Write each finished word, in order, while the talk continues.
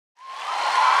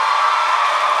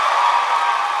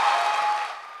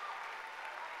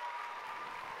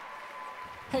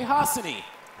Hasani,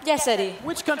 Yes, Eddie.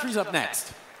 which country's up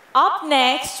next? Up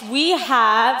next, we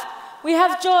have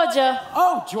Georgia.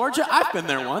 Oh, Georgia. I've been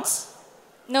there once.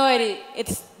 No, Eddie,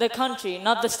 it's the country,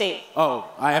 not the state. Oh,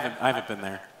 I haven't been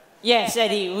there. Yes,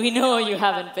 Eddie, we know you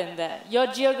haven't been there. You're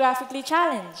geographically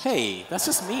challenged. Hey, that's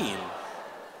just mean.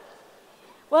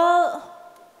 Well,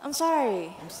 I'm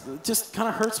sorry. It just kind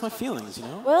of hurts my feelings, you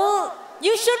know? Well,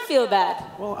 you should feel bad.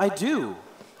 Well, I do.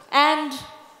 And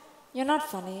you're not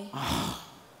funny.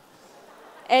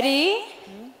 Eddie,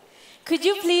 could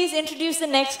you please introduce the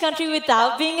next country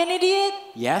without being an idiot?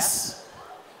 Yes.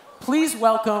 Please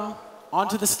welcome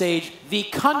onto the stage the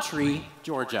country,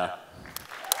 Georgia.